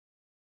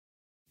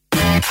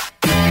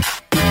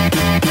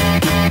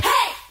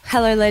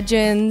Hello,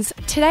 legends.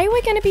 Today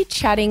we're going to be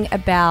chatting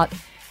about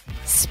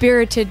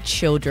spirited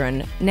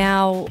children.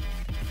 Now,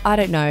 I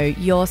don't know,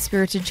 your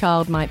spirited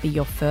child might be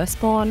your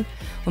firstborn,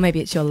 or maybe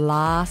it's your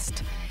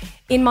last.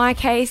 In my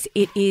case,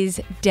 it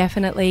is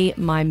definitely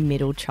my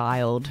middle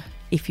child.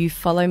 If you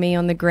follow me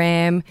on the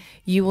gram,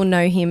 you will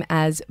know him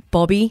as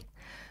Bobby,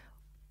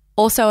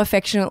 also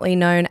affectionately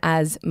known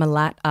as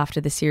Malat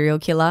after the serial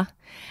killer.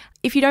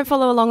 If you don't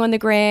follow along on the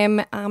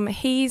gram,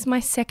 he's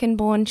my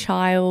second-born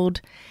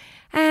child,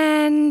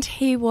 and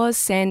he was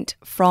sent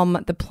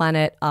from the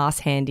planet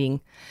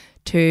Arse-handing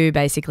to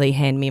basically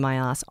hand me my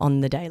ass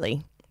on the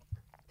daily.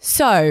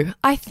 So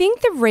I think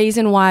the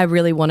reason why I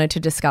really wanted to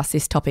discuss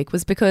this topic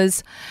was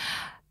because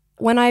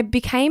when I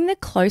became the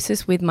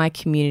closest with my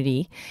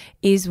community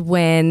is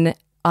when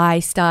I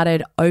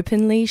started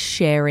openly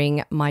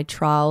sharing my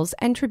trials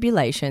and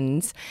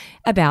tribulations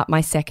about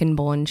my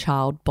second-born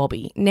child,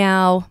 Bobby.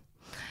 Now,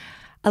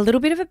 a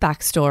little bit of a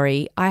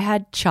backstory. I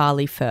had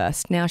Charlie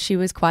first. Now, she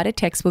was quite a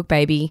textbook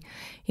baby.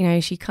 You know,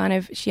 she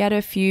had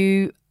a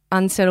few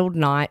unsettled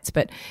nights,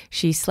 but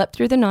she slept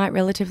through the night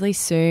relatively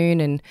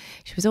soon, and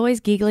she was always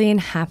giggly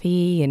and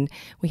happy. And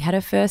we had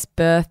her first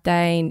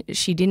birthday, and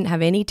she didn't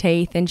have any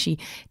teeth, and she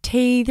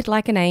teethed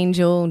like an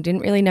angel,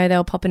 didn't really know they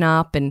were popping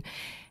up. And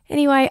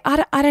anyway,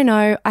 I don't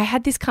know. I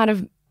had this kind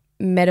of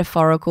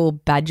metaphorical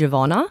badge of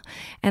honor,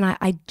 and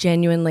I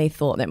genuinely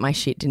thought that my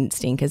shit didn't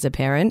stink as a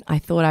parent. I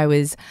thought I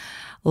was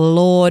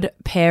Lord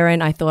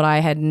parent. I thought I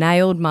had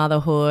nailed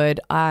motherhood.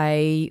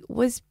 I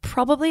was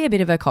probably a bit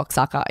of a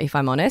cocksucker, if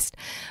I'm honest.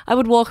 I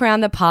would walk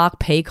around the park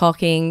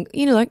peacocking,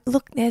 like,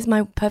 look, there's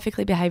my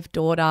perfectly behaved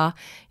daughter,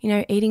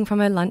 eating from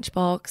her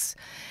lunchbox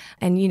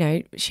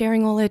and,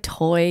 sharing all her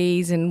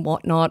toys and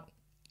whatnot.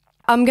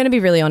 I'm going to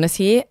be really honest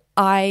here.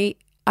 I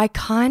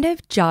kind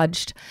of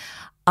judged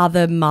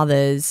other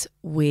mothers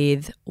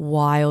with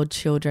wild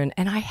children,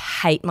 and I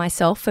hate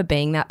myself for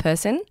being that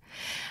person.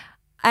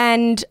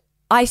 And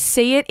I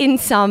see it in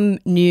some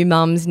new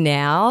mums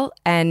now,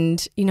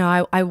 and,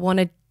 I want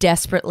to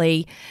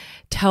desperately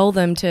tell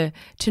them to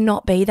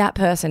not be that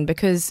person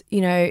because,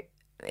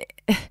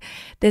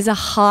 there's a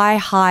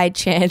high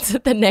chance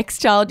that the next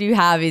child you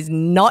have is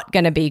not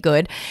going to be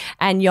good,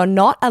 and you're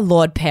not a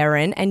Lord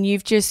parent, and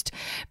you've just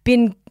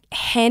been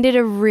handed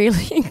a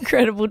really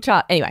incredible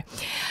child. Anyway,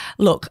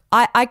 look,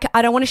 I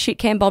don't want to shit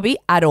can Bobby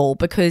at all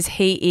because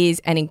he is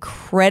an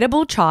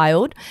incredible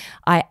child.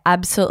 I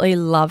absolutely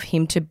love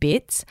him to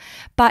bits,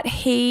 but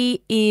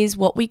he is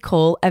what we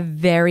call a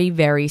very,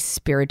 very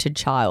spirited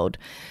child.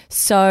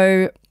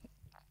 So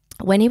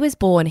when he was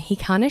born, he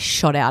kind of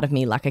shot out of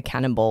me like a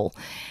cannonball.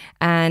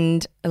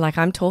 And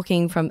I'm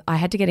talking I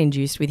had to get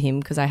induced with him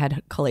because I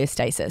had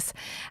cholestasis.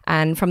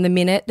 And from the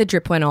minute the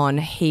drip went on,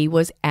 he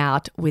was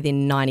out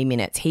within 90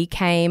 minutes. He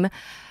came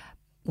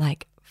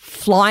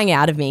flying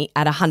out of me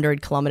at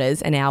 100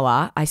 kilometers an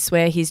hour. I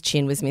swear his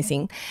chin was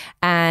missing.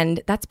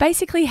 And that's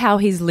basically how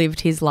he's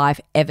lived his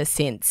life ever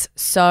since.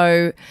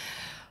 So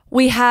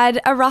we had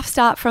a rough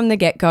start from the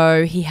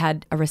get-go. He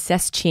had a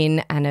recessed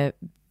chin and a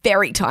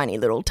very tiny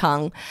little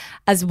tongue,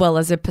 as well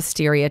as a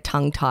posterior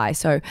tongue tie.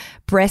 So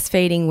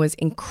breastfeeding was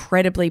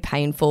incredibly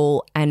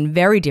painful and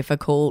very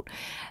difficult.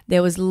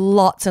 There was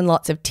lots and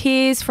lots of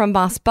tears from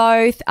us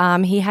both.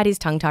 He had his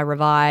tongue tie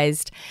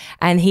revised,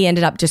 and he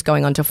ended up just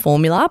going on to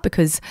formula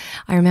because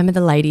I remember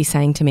the lady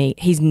saying to me,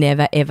 he's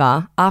never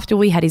ever, after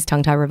we had his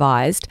tongue tie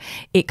revised,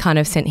 it kind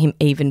of sent him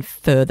even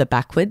further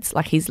backwards.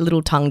 His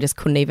little tongue just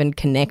couldn't even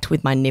connect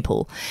with my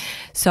nipple.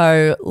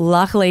 So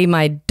luckily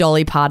my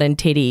Dolly Parton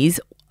titties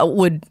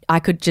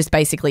I could just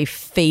basically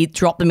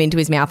drop them into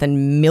his mouth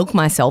and milk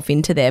myself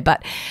into there,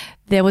 but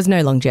there was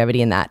no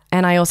longevity in that.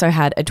 And I also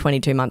had a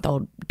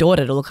 22-month-old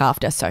daughter to look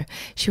after. So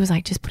she was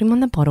like, just put him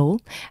on the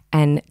bottle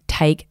and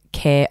take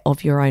care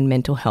of your own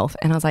mental health.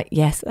 And I was like,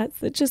 yes,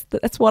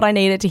 that's what I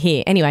needed to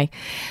hear. Anyway,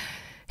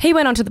 he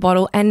went onto the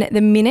bottle, and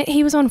the minute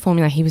he was on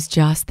formula, he was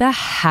just the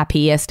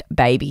happiest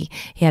baby.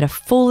 He had a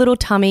full little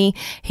tummy.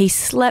 He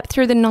slept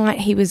through the night.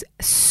 He was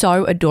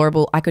so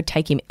adorable. I could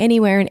take him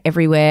anywhere and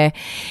everywhere.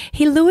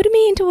 He lured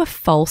me into a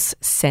false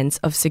sense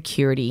of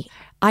security.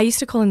 I used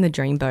to call him the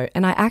dreamboat,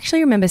 and I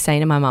actually remember saying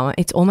to my mama,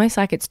 it's almost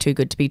like it's too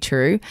good to be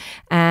true.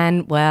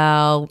 And,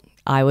 well,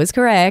 I was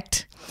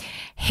correct.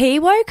 He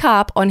woke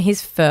up on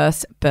his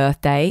first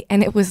birthday,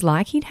 and it was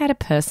like he'd had a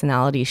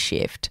personality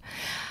shift.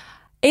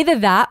 Either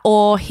that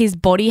or his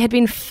body had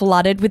been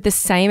flooded with the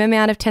same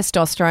amount of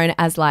testosterone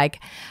as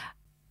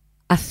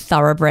a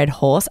thoroughbred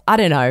horse. I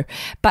don't know.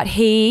 But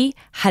he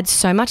had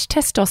so much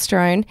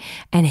testosterone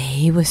and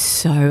he was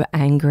so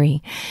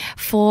angry.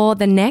 For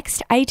the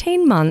next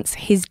 18 months,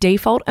 his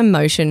default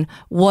emotion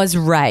was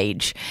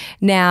rage.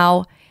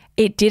 Now,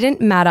 it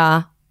didn't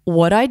matter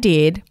what I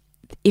did.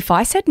 If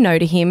I said no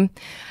to him,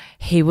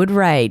 he would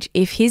rage.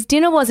 If his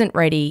dinner wasn't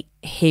ready,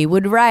 he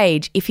would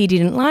rage. If he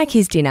didn't like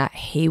his dinner,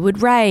 he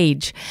would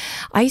rage.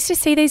 I used to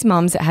see these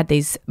mums that had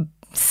these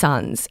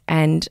sons,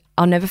 and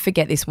I'll never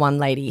forget this one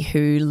lady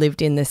who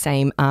lived in the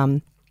same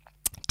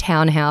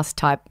townhouse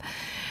type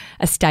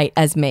estate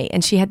as me,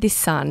 and she had this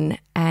son,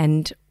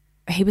 and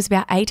he was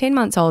about 18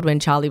 months old when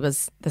Charlie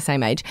was the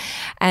same age.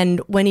 And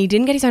when he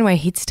didn't get his own way,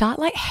 he'd start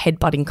like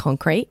headbutting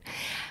concrete.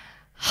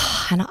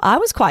 And I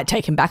was quite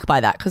taken back by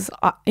that because,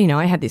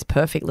 I had this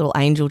perfect little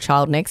angel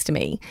child next to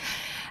me.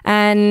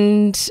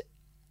 And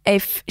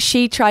if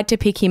she tried to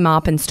pick him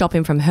up and stop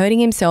him from hurting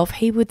himself,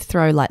 he would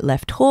throw like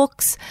left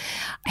hooks.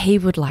 He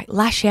would like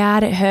lash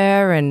out at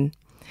her. And,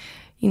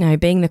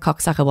 being the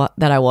cocksucker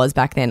that I was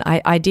back then,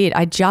 I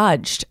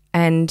judged,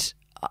 and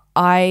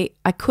I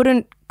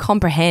couldn't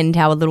comprehend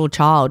how a little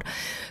child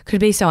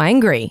could be so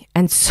angry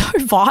and so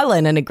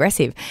violent and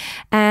aggressive.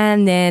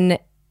 And then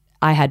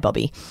I had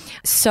Bobby.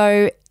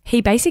 So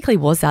he basically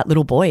was that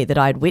little boy that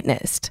I'd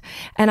witnessed.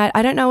 And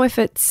I don't know if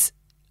it's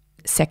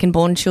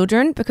second-born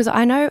children, because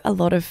I know a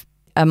lot of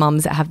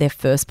mums that have their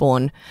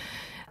firstborn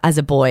as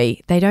a boy,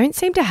 they don't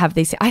seem to have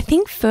these. I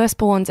think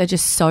firstborns are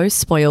just so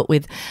spoilt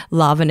with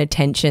love and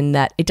attention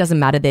that it doesn't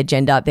matter their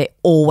gender. They're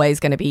always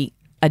going to be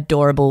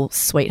adorable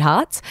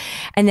sweethearts.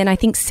 And then I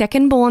think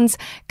secondborns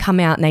come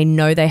out and they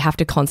know they have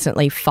to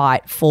constantly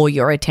fight for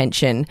your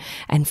attention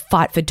and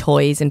fight for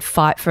toys and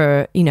fight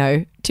for,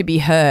 to be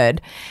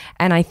heard.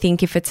 And I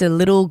think if it's a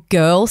little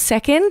girl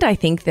second, I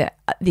think that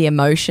the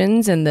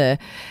emotions and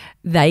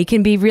they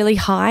can be really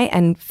high.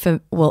 And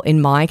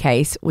in my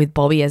case, with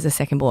Bobby as a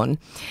secondborn,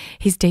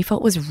 his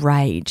default was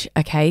rage.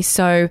 Okay.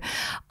 So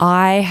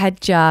I had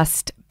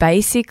just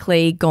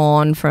basically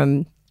gone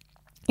from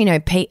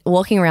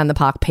walking around the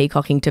park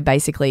peacocking to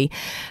basically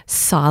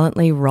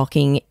silently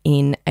rocking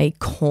in a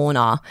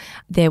corner.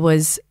 There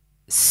was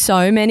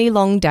so many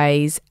long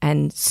days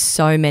and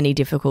so many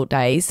difficult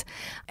days.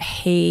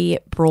 He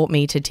brought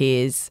me to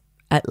tears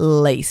at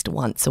least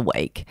once a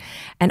week.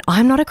 And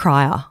I'm not a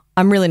crier.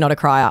 I'm really not a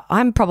crier.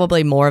 I'm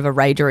probably more of a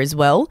rager as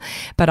well,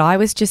 but I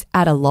was just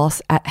at a loss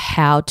at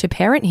how to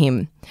parent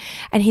him.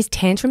 And his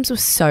tantrums were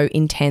so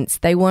intense.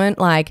 They weren't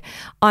like,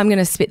 I'm going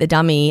to spit the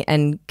dummy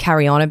and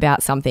carry on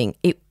about something.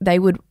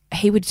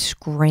 He would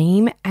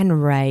scream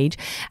and rage,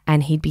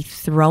 and he'd be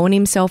throwing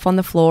himself on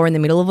the floor in the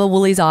middle of a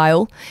Woolies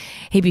aisle.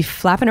 He'd be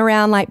flapping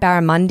around like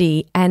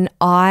Barramundi, and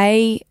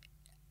I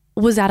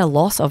was at a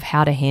loss of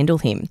how to handle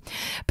him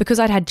because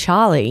I'd had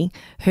Charlie,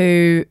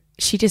 who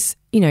she just,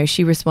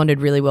 she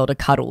responded really well to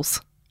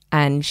cuddles,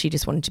 and she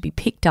just wanted to be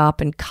picked up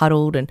and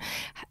cuddled, and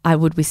I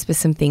would whisper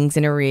some things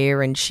in her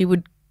ear and she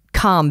would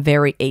calm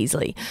very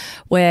easily.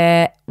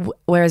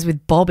 Whereas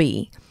with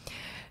Bobby,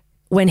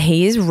 when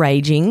he is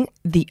raging,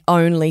 the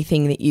only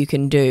thing that you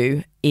can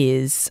do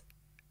is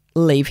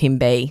leave him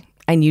be,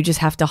 and you just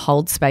have to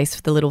hold space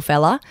for the little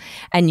fella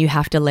and you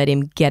have to let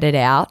him get it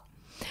out.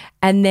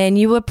 And then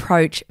you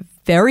approach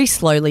very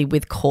slowly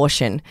with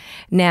caution.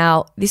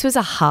 Now, this was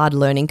a hard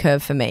learning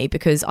curve for me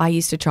because I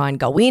used to try and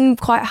go in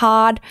quite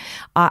hard.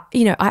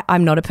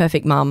 I'm not a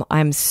perfect mum.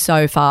 I'm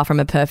so far from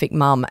a perfect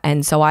mum.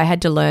 And so I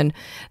had to learn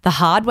the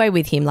hard way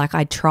with him. Like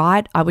I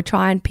would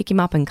try and pick him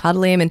up and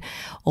cuddle him, and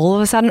all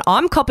of a sudden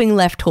I'm copping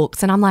left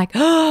hooks and I'm like,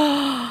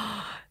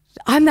 oh,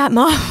 I'm that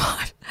mum.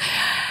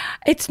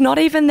 It's not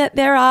even that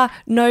there are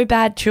no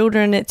bad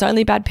children, it's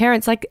only bad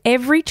parents. Like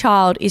every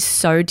child is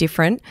so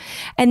different,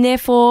 and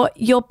therefore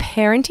your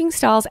parenting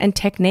styles and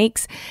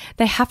techniques,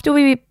 they have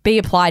to be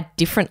applied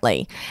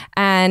differently.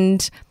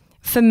 And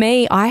for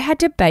me, I had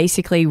to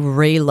basically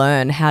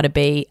relearn how to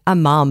be a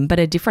mum, but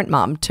a different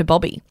mum to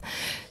Bobby.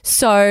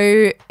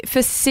 So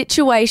for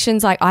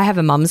situations like I have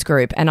a mums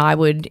group, and I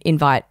would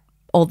invite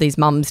all these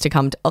mums to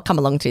come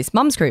along to this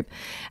mums group.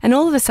 And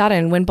all of a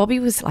sudden, when Bobby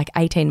was like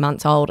 18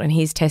 months old and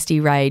his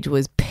testy rage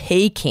was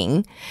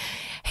peaking,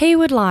 he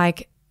would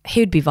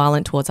be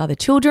violent towards other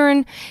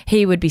children.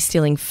 He would be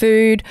stealing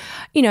food.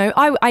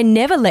 I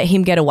never let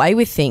him get away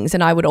with things,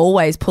 and I would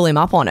always pull him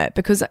up on it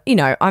because,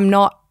 I'm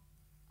not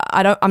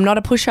a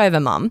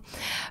pushover mum.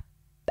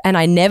 And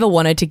I never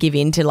wanted to give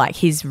in to like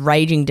his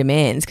raging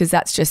demands because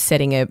that's just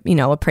setting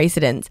a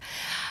precedent.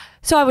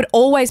 So I would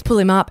always pull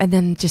him up, and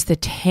then just the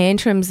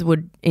tantrums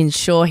would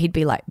ensure he'd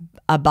be like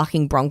a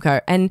bucking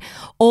bronco. And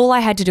all I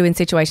had to do in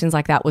situations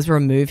like that was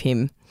remove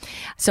him.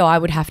 So I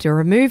would have to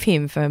remove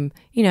him from,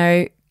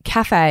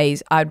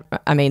 cafes.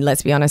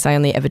 Let's be honest, I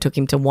only ever took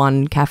him to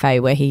one cafe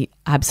where he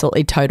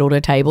absolutely totaled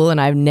a table, and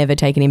I've never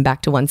taken him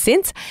back to one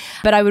since.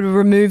 But I would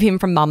remove him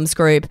from mum's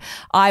group.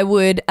 I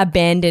would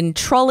abandon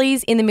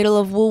trolleys in the middle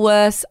of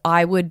Woolworths.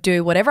 I would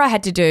do whatever I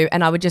had to do,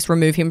 and I would just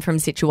remove him from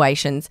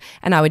situations,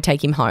 and I would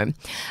take him home.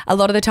 A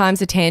lot of the times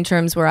the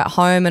tantrums were at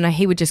home, and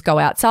he would just go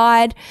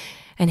outside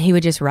and he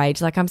would just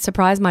rage. Like, I'm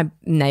surprised my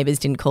neighbours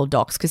didn't call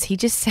docs because he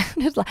just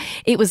sounded like,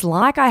 it was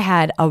like I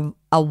had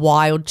a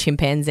wild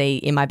chimpanzee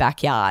in my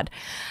backyard.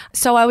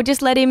 So I would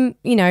just let him,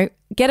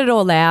 get it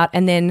all out.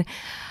 And then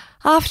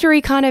after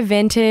he kind of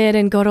vented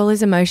and got all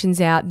his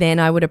emotions out, then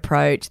I would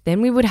approach.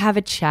 Then we would have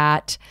a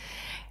chat.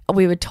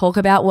 We would talk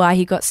about why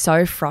he got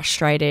so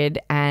frustrated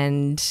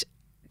and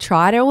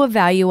try to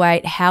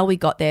evaluate how we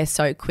got there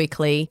so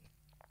quickly.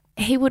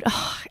 He would,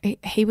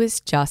 he was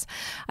just,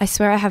 I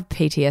swear I have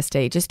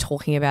PTSD. Just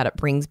talking about it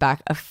brings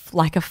back a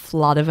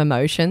flood of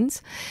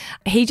emotions.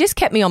 He just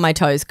kept me on my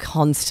toes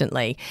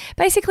constantly.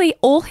 Basically,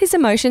 all his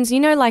emotions,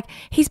 like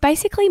he's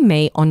basically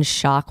me on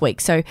Shark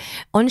Week. So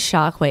on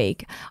Shark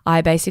Week,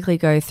 I basically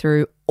go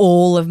through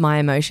all of my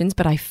emotions,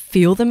 but I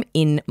feel them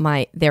in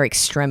their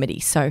extremity.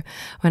 So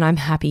when I'm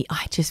happy,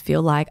 I just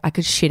feel like I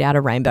could shit out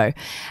a rainbow.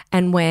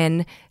 And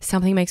when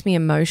something makes me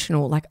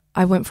emotional, like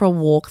I went for a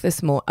walk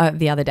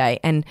the other day,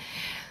 and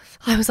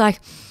I was like,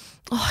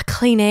 oh,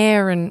 clean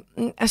air, and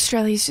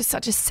Australia is just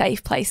such a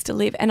safe place to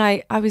live. And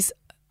I was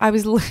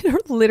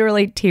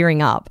literally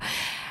tearing up.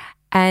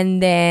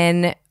 And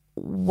then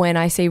when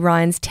I see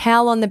Ryan's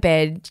towel on the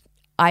bed,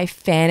 I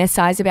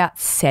fantasize about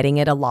setting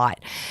it alight.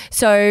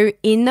 So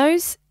in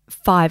those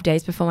 5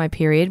 days before my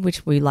period,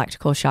 which we like to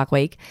call Shark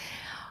Week,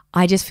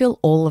 I just feel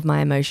all of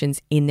my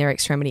emotions in their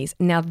extremities.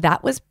 Now,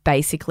 that was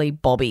basically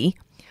Bobby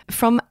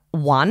from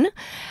 1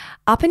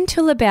 up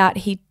until about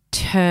he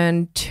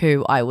turned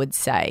 2, I would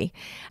say.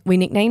 We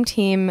nicknamed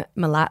him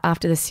Malat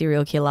after the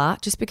serial killer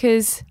just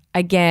because,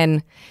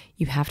 again,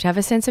 you have to have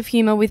a sense of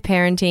humor with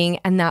parenting,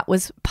 and that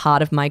was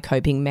part of my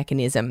coping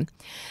mechanism.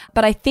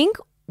 But I think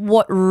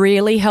what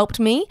really helped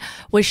me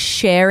was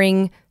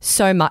sharing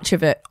so much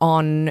of it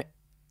on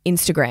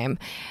Instagram.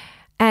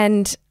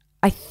 And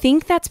I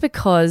think that's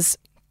because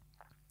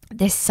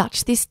there's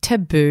such this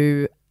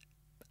taboo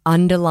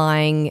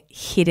underlying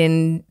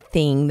hidden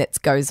thing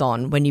that goes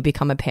on when you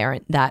become a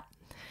parent, that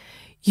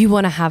you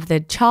want to have the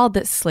child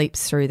that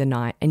sleeps through the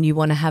night, and you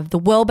want to have the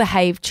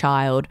well-behaved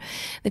child,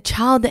 the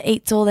child that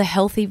eats all the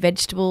healthy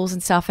vegetables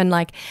and stuff. And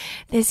like,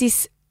 there's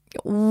this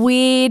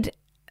weird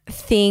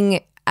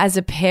thing as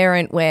a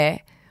parent where,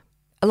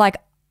 like,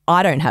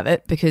 I don't have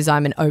it because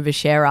I'm an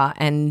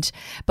oversharer.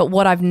 But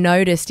what I've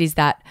noticed is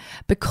that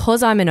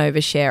because I'm an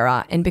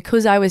oversharer and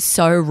because I was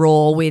so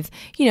raw with,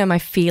 my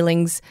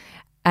feelings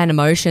and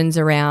emotions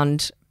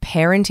around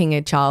parenting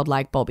a child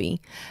like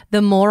Bobby,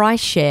 the more I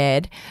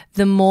shared,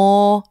 the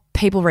more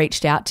people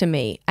reached out to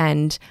me,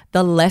 and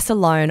the less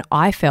alone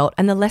I felt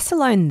and the less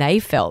alone they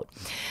felt.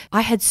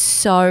 I had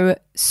so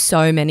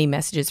many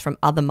messages from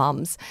other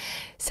mums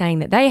saying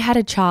that they had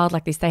a child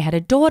like this, they had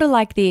a daughter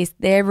like this,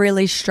 they're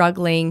really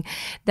struggling,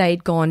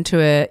 they'd gone to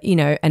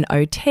an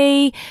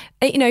OT.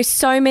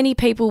 So many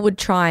people would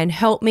try and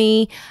help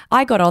me.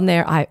 I got on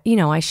there,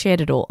 I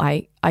shared it all.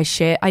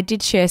 I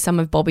did share some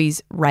of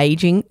Bobby's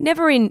raging,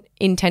 never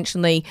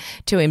intentionally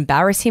to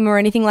embarrass him or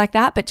anything like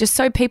that, but just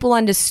so people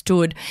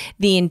understood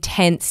the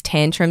intense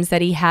tantrums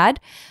that he had.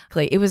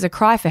 It was a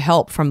cry for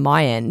help from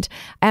my end,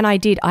 and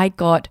I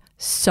got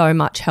so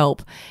much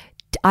help.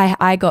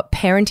 I got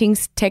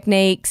parenting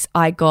techniques.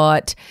 I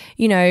got,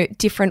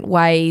 different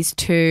ways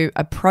to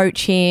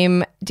approach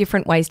him,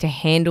 different ways to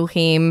handle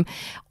him,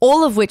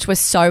 all of which was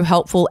so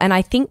helpful. And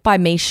I think by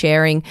me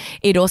sharing,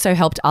 it also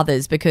helped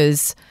others,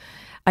 because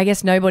I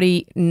guess a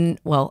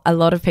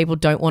lot of people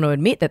don't want to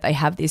admit that they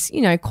have this,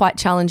 quite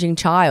challenging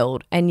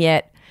child. And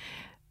yet,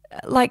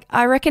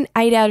 I reckon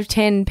 8 out of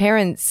 10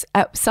 parents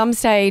at some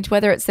stage,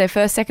 whether it's their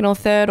first, second or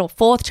third or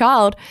fourth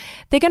child,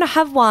 they're going to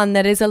have one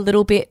that is a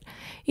little bit,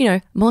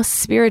 more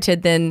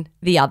spirited than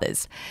the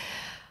others.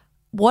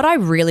 What I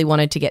really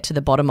wanted to get to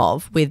the bottom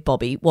of with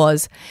Bobby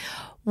was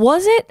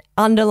it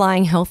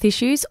underlying health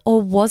issues,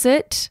 or was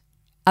it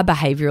a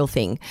behavioral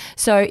thing?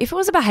 So if it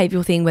was a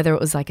behavioral thing, whether it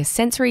was like a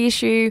sensory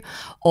issue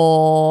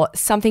or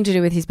something to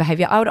do with his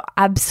behavior, I would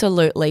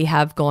absolutely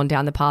have gone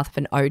down the path of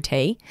an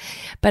OT.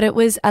 But it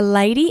was a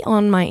lady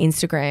on my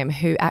Instagram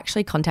who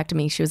actually contacted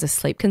me. She was a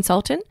sleep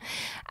consultant,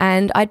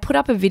 and I'd put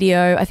up a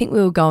video. I think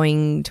we were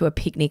going to a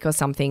picnic or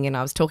something, and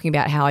I was talking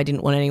about how I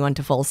didn't want anyone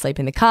to fall asleep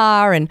in the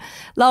car, and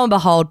lo and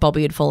behold,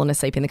 Bobby had fallen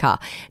asleep in the car.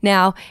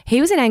 Now,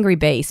 he was an angry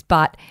beast,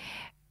 but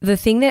the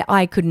thing that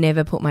I could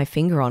never put my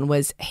finger on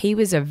was he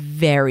was a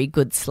very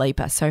good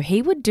sleeper. So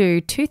he would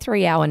do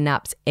 2-3 hour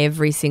naps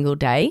every single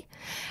day.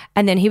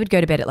 And then he would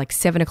go to bed at like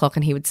 7 o'clock,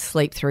 and he would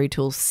sleep through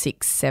till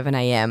 6, 7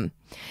 a.m.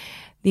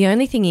 The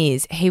only thing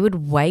is he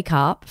would wake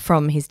up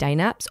from his day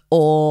naps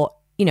or,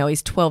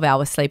 his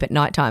 12-hour sleep at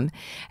nighttime,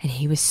 and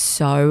he was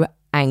so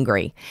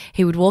angry.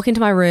 He would walk into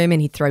my room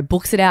and he'd throw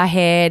books at our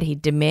head.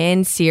 He'd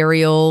demand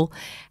cereal.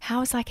 I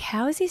was like,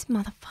 how is this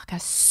motherfucker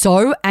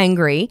so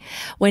angry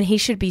when he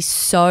should be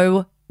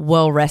so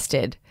well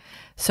rested?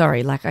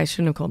 Sorry, I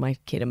shouldn't have called my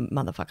kid a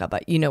motherfucker,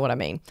 but you know what I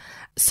mean.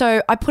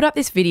 So I put up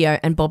this video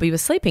and Bobby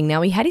was sleeping.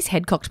 Now, he had his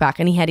head cocked back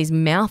and he had his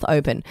mouth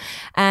open,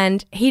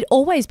 and he'd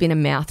always been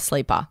an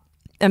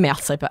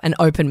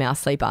open mouth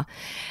sleeper.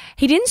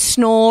 He didn't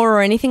snore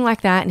or anything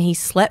like that, and he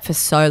slept for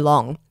so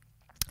long.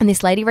 And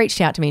this lady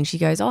reached out to me and she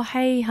goes, oh,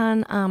 hey,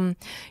 hun, I'm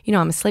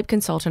a sleep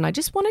consultant. I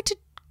just wanted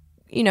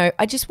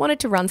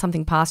to run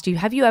something past you.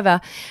 Have you ever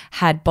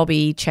had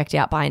Bobby checked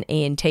out by an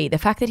ENT? The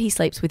fact that he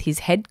sleeps with his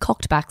head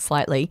cocked back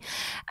slightly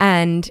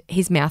and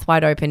his mouth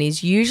wide open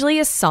is usually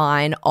a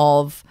sign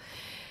of,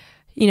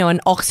 an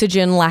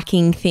oxygen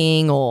lacking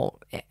thing,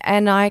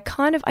 and I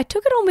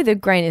took it on with a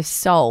grain of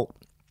salt.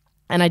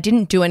 And I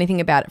didn't do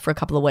anything about it for a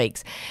couple of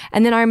weeks.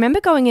 And then I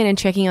remember going in and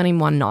checking on him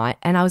one night,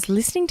 and I was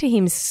listening to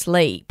him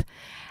sleep,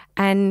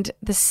 and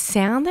the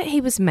sound that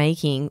he was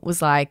making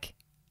was like,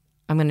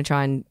 I'm going to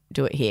try and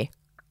do it here.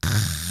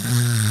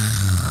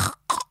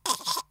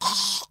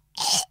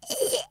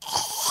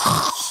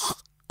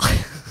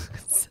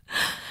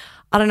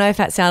 I don't know if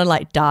that sounded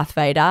like Darth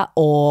Vader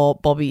or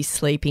Bobby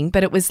sleeping,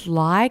 but it was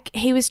like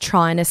he was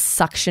trying to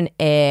suction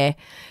air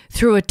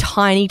through a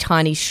tiny,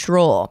 tiny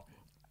straw.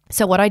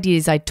 So what I did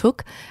is I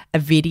took a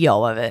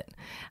video of it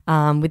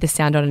with the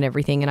sound on and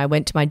everything, and I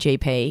went to my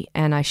GP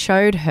and I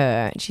showed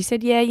her, and she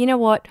said, yeah, you know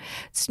what?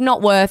 It's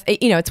not worth,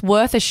 it's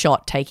worth a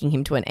shot taking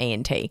him to an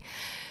ENT.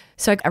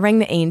 So I rang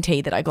the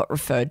ENT that I got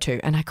referred to,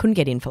 and I couldn't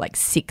get in for like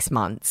 6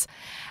 months.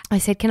 I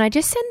said, can I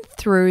just send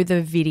through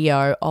the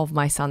video of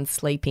my son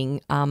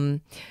sleeping,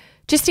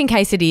 just in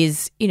case it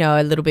is,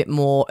 a little bit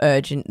more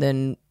urgent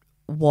than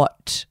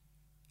what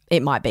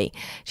it might be.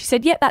 She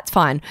said, yeah, that's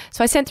fine.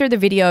 So I sent through the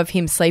video of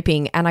him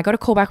sleeping, and I got a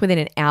call back within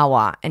an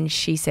hour, and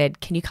she said,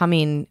 can you come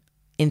in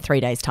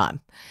 3 days' time?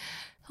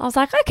 I was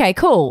like, okay,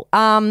 cool.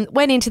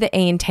 Went into the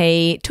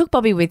ENT, took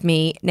Bobby with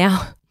me.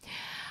 Now,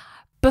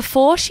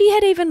 before she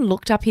had even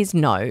looked up his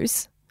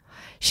nose,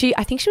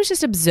 I think she was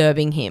just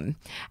observing him,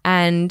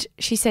 and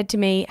she said to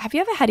me, have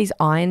you ever had his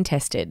iron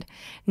tested?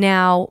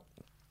 Now,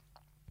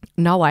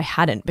 no, I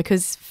hadn't,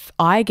 because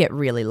I get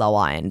really low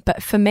iron.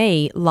 But for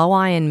me, low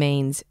iron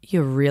means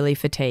you're really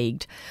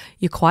fatigued.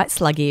 You're quite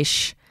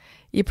sluggish.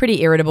 You're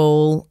pretty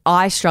irritable.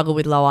 I struggle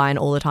with low iron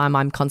all the time.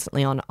 I'm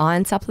constantly on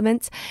iron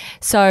supplements.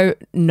 So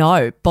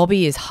no,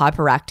 Bobby is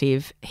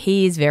hyperactive.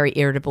 He is very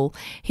irritable.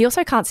 He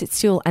also can't sit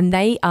still, and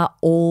they are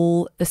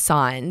all the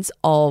signs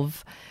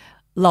of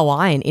low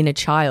iron in a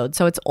child.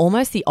 So it's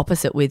almost the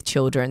opposite with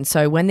children.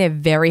 So when they're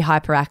very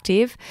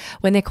hyperactive,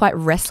 when they're quite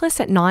restless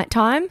at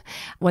nighttime,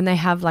 when they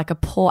have like a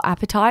poor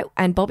appetite,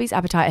 and Bobby's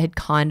appetite had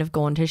kind of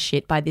gone to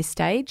shit by this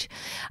stage,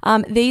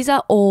 these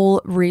are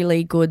all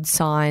really good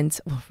signs.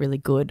 Well, really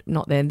good,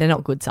 they're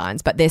not good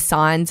signs, but they're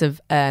signs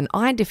of an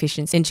iron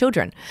deficiency in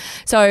children.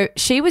 So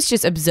she was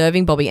just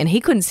observing Bobby, and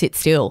he couldn't sit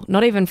still,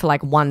 not even for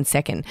like 1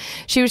 second.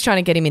 She was trying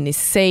to get him in this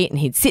seat, and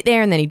he'd sit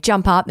there, and then he'd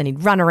jump up, then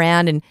he'd run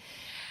around, and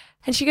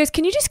she goes,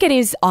 can you just get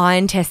his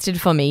iron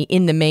tested for me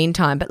in the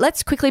meantime? But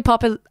let's quickly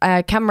pop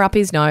a camera up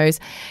his nose.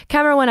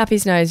 Camera went up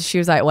his nose. She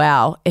was like,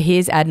 wow,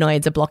 his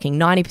adenoids are blocking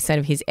 90%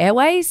 of his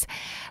airways.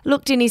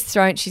 Looked in his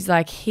throat. She's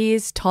like,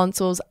 his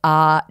tonsils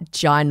are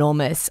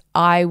ginormous.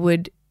 I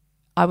would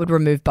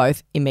remove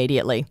both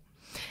immediately.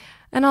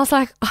 And I was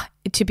like,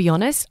 to be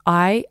honest,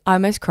 I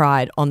almost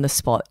cried on the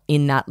spot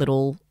in that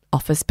little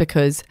office,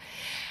 because,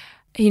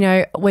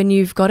 when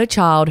you've got a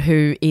child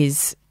who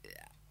is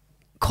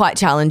quite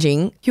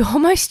challenging, you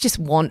almost just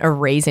want a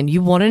reason.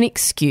 You want an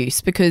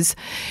excuse, because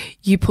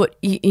you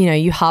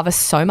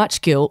harvest so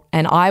much guilt.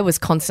 And I was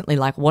constantly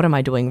like, what am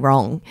I doing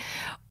wrong?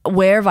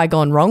 Where have I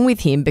gone wrong with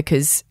him?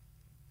 Because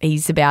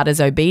he's about as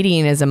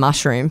obedient as a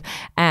mushroom,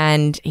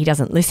 and he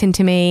doesn't listen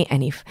to me,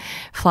 and he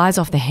flies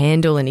off the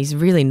handle, and he's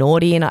really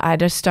naughty, and I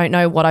just don't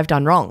know what I've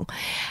done wrong.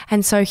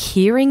 And so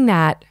hearing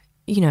that,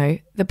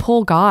 the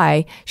poor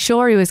guy,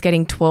 sure, he was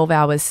getting 12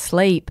 hours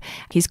sleep.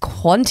 His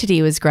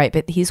quantity was great,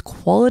 but his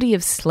quality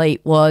of sleep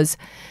was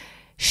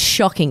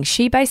shocking.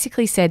 She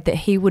basically said that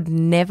he would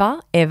never,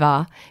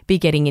 ever be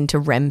getting into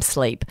REM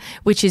sleep,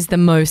 which is the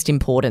most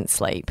important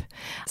sleep.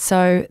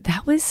 So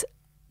that was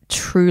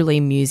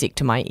truly music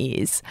to my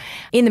ears.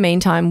 In the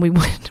meantime, we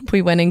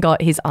went and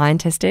got his iron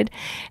tested.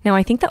 Now,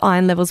 I think the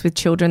iron levels with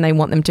children, they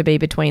want them to be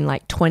between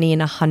like 20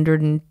 and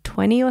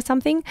 120 or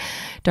something.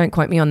 Don't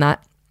quote me on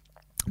that.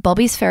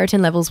 Bobby's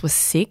ferritin levels were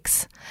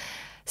 6.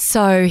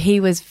 So he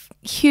was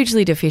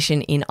hugely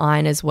deficient in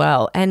iron as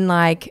well. And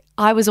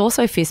I was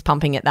also fist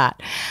pumping at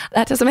that.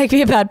 That doesn't make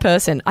me a bad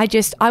person.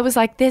 I was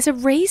like, there's a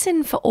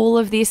reason for all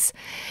of this,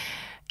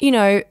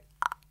 I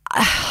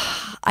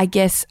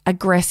guess,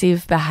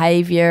 aggressive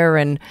behavior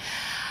and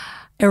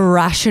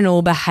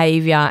irrational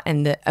behavior,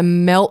 and the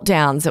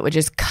meltdowns that would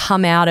just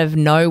come out of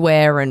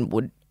nowhere and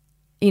would,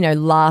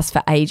 last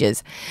for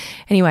ages.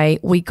 Anyway,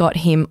 we got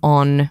him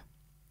on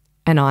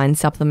an iron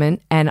supplement,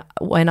 and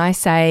when I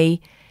say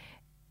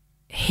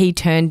he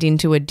turned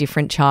into a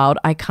different child,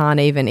 I can't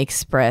even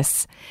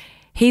express.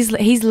 He's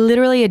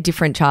literally a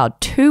different child.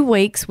 2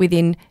 weeks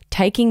within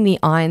taking the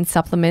iron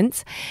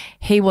supplements,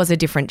 he was a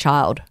different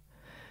child.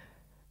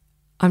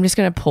 I'm just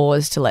going to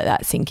pause to let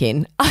that sink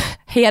in.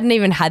 He hadn't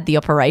even had the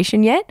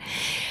operation yet,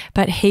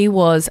 but he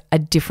was a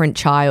different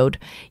child.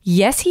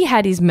 Yes, he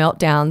had his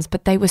meltdowns,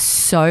 but they were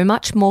so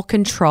much more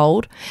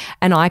controlled,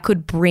 and I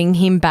could bring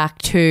him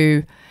back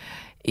to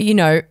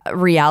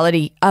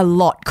reality a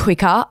lot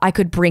quicker. I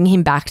could bring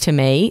him back to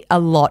me a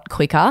lot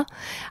quicker.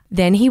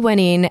 Then he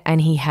went in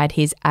and he had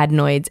his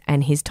adenoids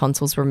and his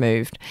tonsils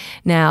removed.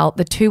 Now,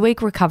 the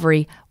 2-week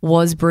recovery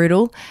was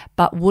brutal,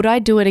 but would I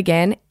do it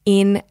again?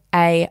 In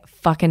a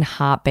fucking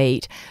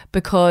heartbeat,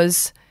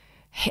 because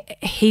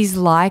he's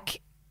like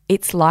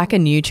it's like a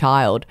new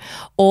child.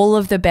 All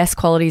of the best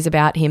qualities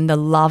about him, the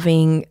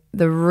loving,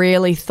 the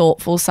really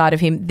thoughtful side of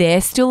him, they're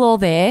still all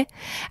there.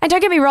 And don't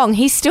get me wrong,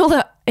 he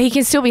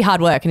can still be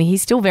hard work and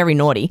he's still very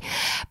naughty.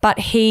 But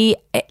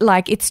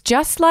it's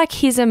just like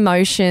his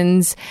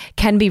emotions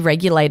can be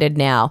regulated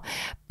now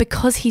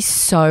because he's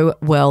so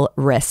well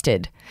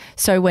rested.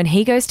 So when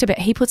he goes to bed,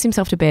 he puts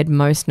himself to bed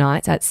most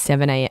nights at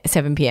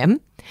 7 p.m.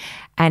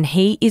 and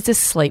he is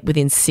asleep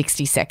within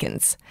 60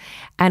 seconds.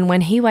 And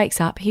when he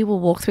wakes up, he will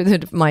walk through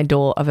my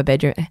door of a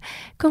bedroom.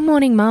 Good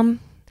morning, Mum.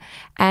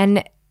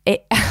 And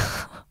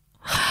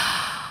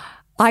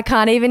I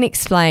can't even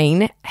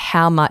explain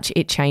how much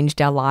it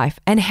changed our life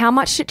and how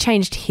much it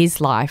changed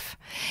his life.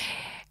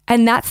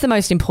 And that's the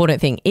most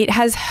important thing. It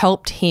has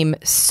helped him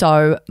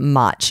so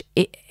much.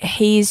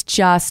 He's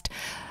just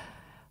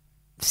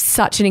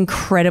such an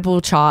incredible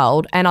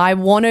child, and I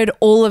wanted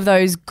all of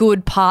those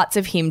good parts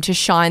of him to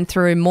shine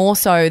through more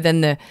so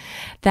than the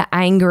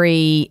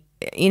angry,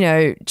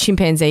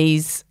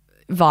 chimpanzees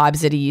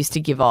vibes that he used to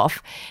give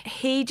off.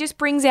 He just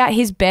brings out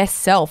his best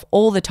self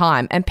all the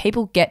time, and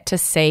people get to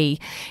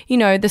see,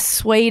 the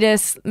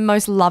sweetest,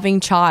 most loving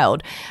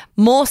child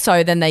more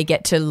so than they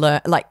get to learn,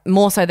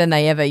 more so than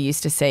they ever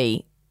used to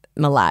see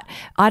Malat.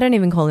 I don't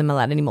even call him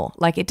Malat anymore.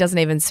 It doesn't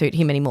even suit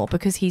him anymore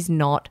because he's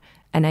not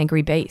an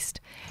angry beast.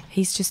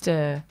 He's just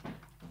a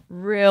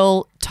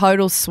real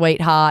total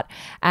sweetheart,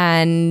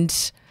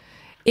 and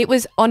it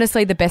was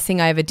honestly the best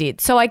thing I ever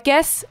did. So I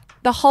guess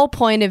the whole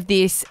point of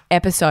this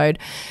episode,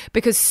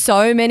 because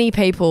so many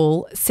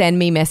people send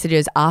me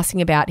messages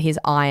asking about his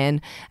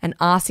iron and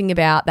asking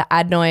about the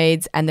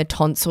adenoids and the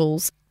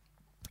tonsils.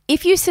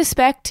 If you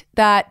suspect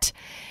that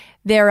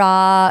there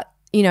are,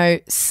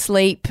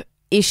 sleep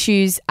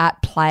issues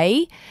at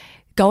play,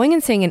 going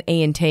and seeing an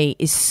ENT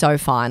is so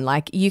fine.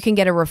 You can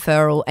get a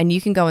referral and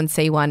you can go and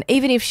see one.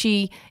 Even if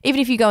you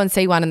go and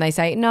see one and they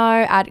say,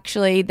 no,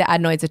 actually the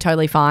adenoids are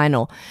totally fine,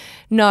 or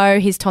no,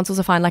 his tonsils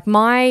are fine.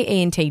 My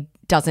ENT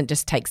doesn't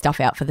just take stuff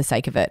out for the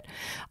sake of it.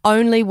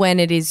 Only when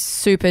it is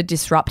super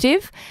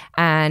disruptive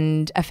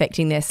and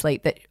affecting their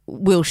sleep that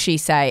will she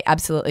say,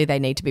 absolutely, they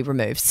need to be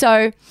removed.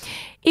 So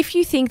if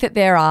you think that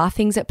there are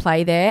things at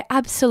play there,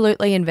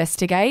 absolutely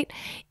investigate.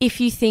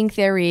 If you think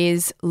there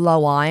is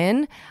low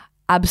iron,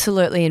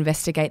 absolutely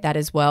investigate that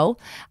as well.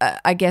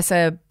 I guess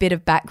a bit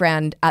of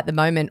background at the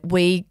moment,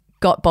 we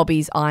got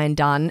Bobby's iron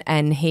done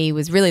and he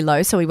was really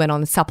low, so we went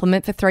on a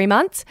supplement for 3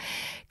 months,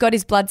 got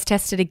his bloods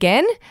tested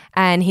again,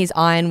 and his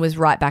iron was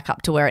right back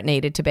up to where it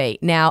needed to be.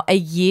 Now, a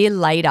year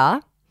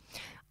later,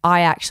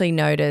 I actually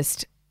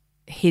noticed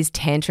his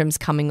tantrums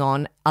coming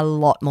on a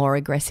lot more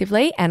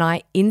aggressively, and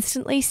I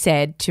instantly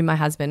said to my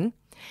husband,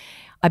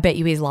 I bet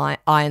you his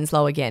iron's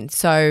low again.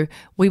 So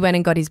we went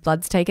and got his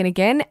bloods taken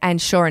again,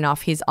 and sure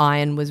enough, his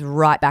iron was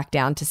right back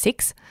down to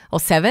 6 or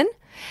 7.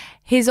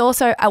 He's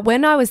also,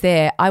 when I was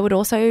there, I would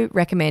also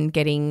recommend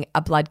getting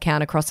a blood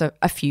count across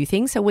a few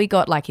things. So we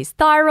got his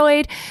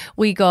thyroid,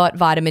 we got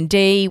vitamin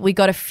D, we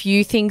got a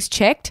few things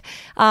checked,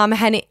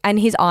 and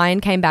his iron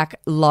came back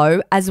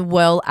low, as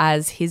well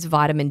as his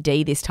vitamin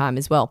D this time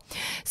as well.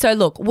 So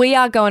look, we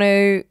are going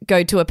to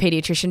go to a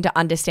pediatrician to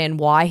understand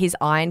why his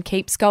iron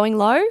keeps going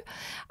low.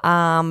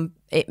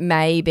 It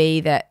may be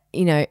that,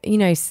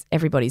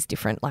 everybody's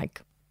different.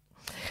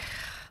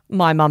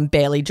 My mum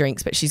barely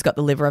drinks, but she's got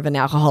the liver of an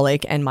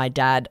alcoholic, and my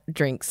dad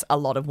drinks a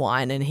lot of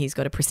wine and he's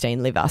got a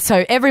pristine liver.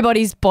 So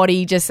everybody's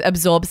body just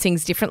absorbs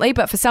things differently,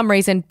 but for some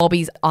reason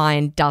Bobby's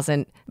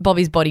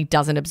body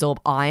doesn't absorb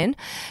iron.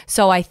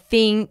 So I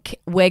think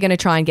we're going to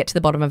try and get to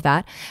the bottom of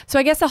that. So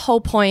I guess the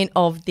whole point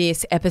of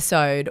this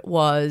episode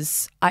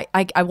was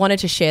I wanted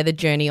to share the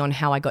journey on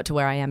how I got to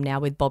where I am now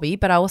with Bobby,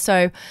 but I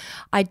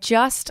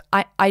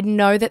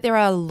know that there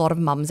are a lot of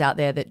mums out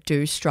there that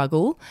do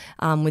struggle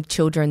with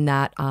children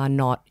that are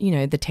not,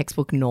 the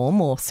textbook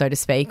norm, or so to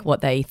speak,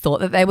 what they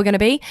thought that they were going to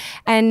be.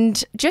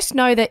 And just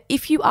know that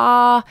if you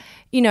are,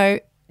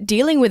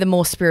 dealing with a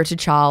more spirited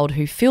child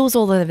who feels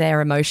all of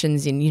their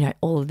emotions in,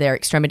 all of their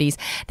extremities,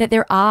 that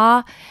there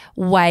are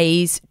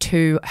ways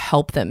to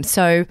help them.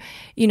 So,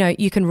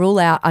 you can rule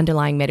out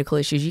underlying medical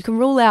issues. You can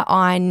rule out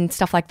iron,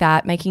 stuff like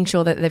that, making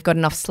sure that they've got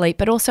enough sleep,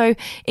 but also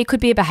it could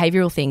be a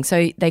behavioral thing.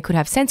 So they could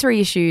have sensory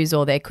issues,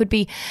 or there could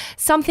be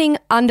something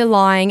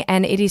underlying,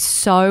 and it is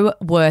so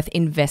worth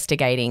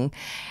investigating.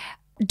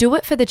 Do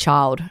it for the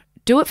child.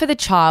 Do it for the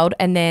child,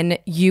 and then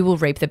you will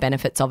reap the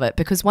benefits of it,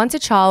 because once a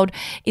child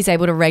is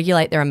able to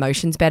regulate their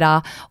emotions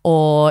better,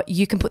 or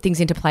you can put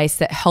things into place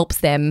that helps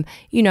them,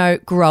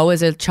 grow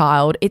as a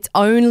child, it's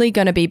only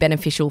going to be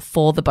beneficial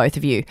for the both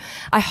of you.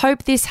 I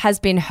hope this has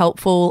been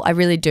helpful. I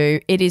really do.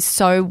 It is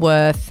so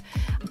worth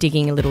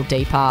digging a little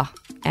deeper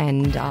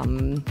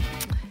and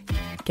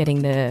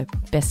getting the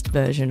best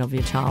version of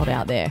your child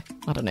out there.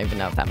 I don't even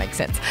know if that makes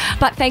sense.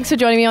 But thanks for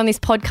joining me on this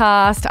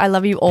podcast. I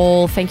love you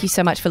all. Thank you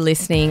so much for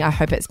listening. I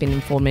hope it's been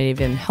informative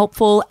and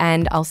helpful,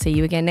 and I'll see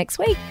you again next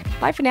week.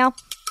 Bye for now.